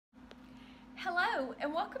Hello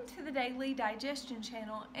and welcome to the Daily Digestion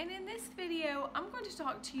channel, and in this video I'm going to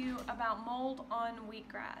talk to you about mold on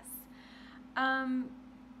wheatgrass.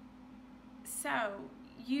 So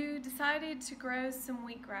you decided to grow some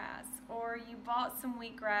wheatgrass, or you bought some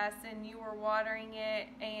wheatgrass and you were watering it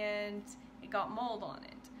and it got mold on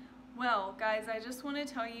it. Well guys, I just want to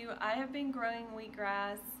tell you I have been growing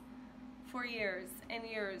wheatgrass for years and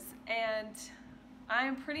years, and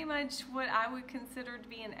I'm pretty much what I would consider to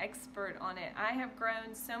be an expert on it. I have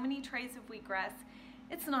grown so many trays of wheatgrass,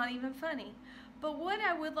 it's not even funny. But what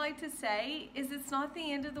I would like to say is it's not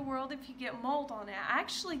the end of the world if you get mold on it. I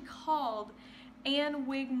actually called Ann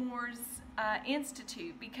Wigmore's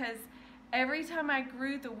Institute because every time I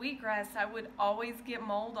grew the wheatgrass I would always get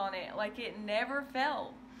mold on it. Like, it never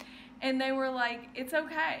fell. And they were like, it's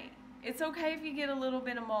okay. It's okay if you get a little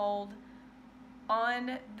bit of mold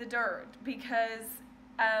on the dirt, because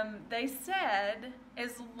they said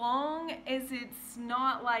as long as it's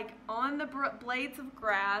not like on the blades of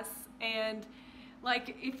grass, and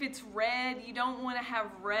like if it's red, you don't want to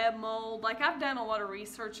have red mold. Like, I've done a lot of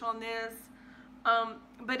research on this,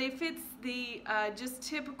 but if it's the just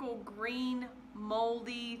typical green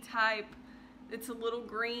moldy type, it's a little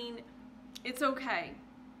green, it's okay.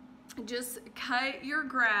 Just cut your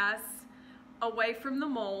grass away from the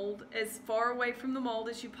mold, as far away from the mold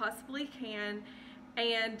as you possibly can,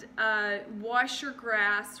 and wash your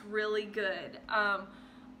grass really good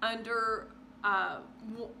under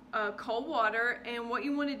cold water. And what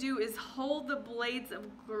you want to do is hold the blades of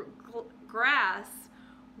grass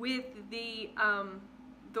with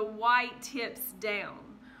the white tips down.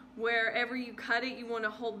 Wherever you cut it, you want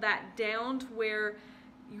to hold that down to where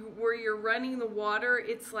you're running the water,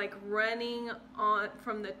 it's like running on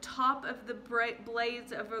from the top of the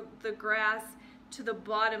blades of the grass to the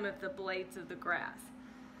bottom of the blades of the grass.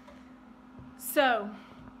 So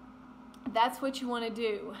that's what you want to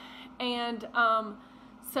do. And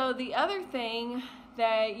so the other thing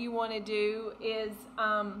that you want to do is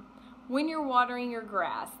when you're watering your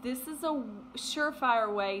grass, this is a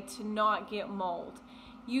surefire way to not get mold.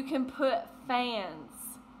 You can put fans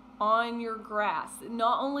on your grass.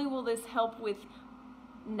 Not only will this help with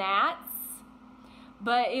gnats,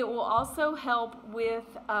 but it will also help with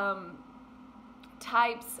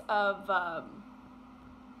types of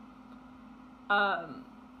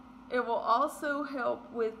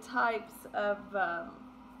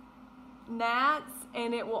gnats,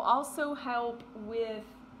 and it will also help with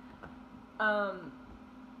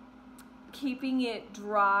keeping it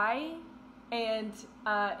dry and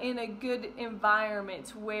in a good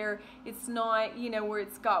environment where it's not, where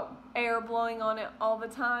it's got air blowing on it all the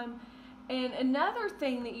time. And another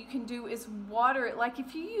thing that you can do is water it. Like,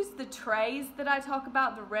 if you use the trays that I talk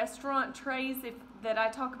about, the restaurant trays that I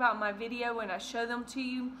talk about in my video and I show them to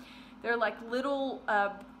you, they're like little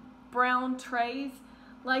brown trays.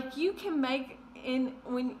 Like, you can make in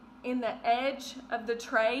the edge of the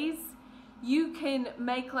trays, you can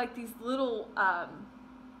make like these little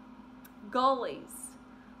gullies,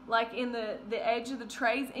 like in the edge of the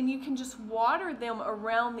trays, and you can just water them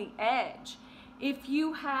around the edge. If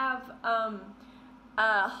you have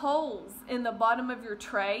holes in the bottom of your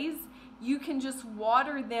trays, you can just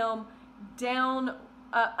water them down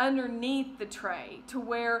underneath the tray to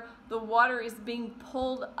where the water is being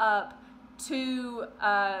pulled up to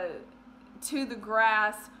the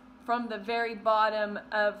grass from the very bottom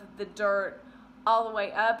of the dirt all the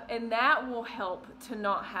way up, and that will help to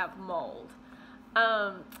not have mold.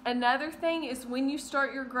 Another thing is, when you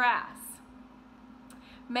start your grass,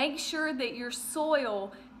 make sure that your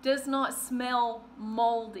soil does not smell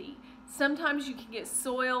moldy. Sometimes you can get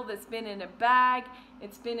soil that's been in a bag,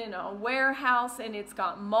 it's been in a warehouse, and it's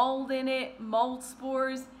got mold in it, mold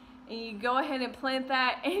spores, and you go ahead and plant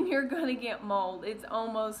that and you're gonna get mold. It's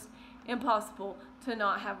almost impossible to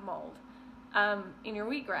not have mold in your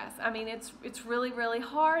wheatgrass. I mean, it's really, really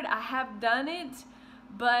hard. I have done it,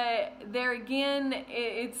 but there again,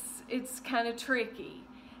 it's kind of tricky.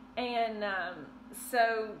 And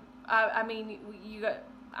so I mean,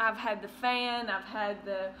 I've had the fan, I've had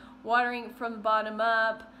the watering from the bottom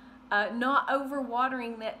up, not over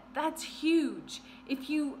watering. That's huge. If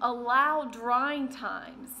you allow drying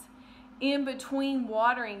times in between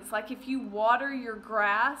waterings, like if you water your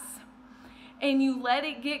grass and you let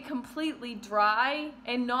it get completely dry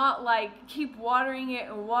and not like keep watering it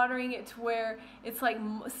and watering it to where it's like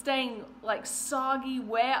staying like soggy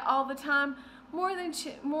wet all the time, more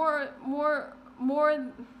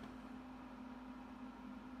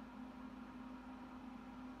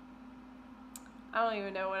I don't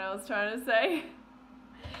even know what I was trying to say.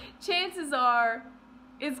 Chances are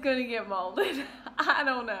it's gonna get molded. I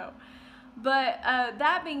don't know. But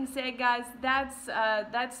that being said, guys, that's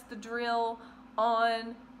the drill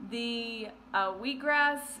on the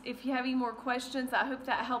wheatgrass. If you have any more questions, I hope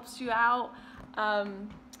that helps you out.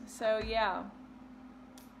 So yeah,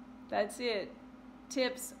 that's it.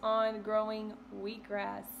 Tips on growing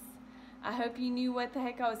wheatgrass. I hope you knew what the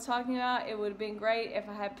heck I was talking about. It would have been great if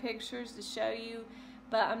I had pictures to show you,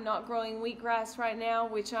 but I'm not growing wheatgrass right now,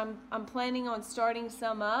 which I'm planning on starting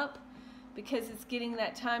some up because it's getting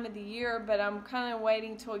that time of the year, but I'm kind of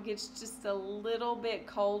waiting till it gets just a little bit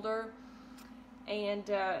colder and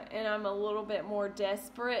I'm a little bit more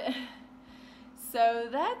desperate. So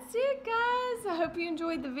that's it, guys. I hope you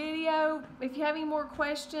enjoyed the video. If you have any more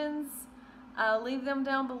questions, leave them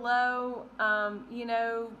down below. You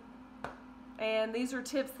know, and these are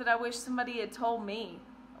tips that I wish somebody had told me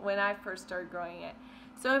when I first started growing it.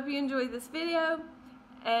 So I hope you enjoyed this video,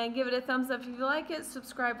 and give it a thumbs up if you like it,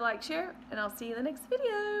 subscribe, like, share, and I'll see you in the next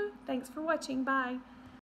video. Thanks for watching. Bye.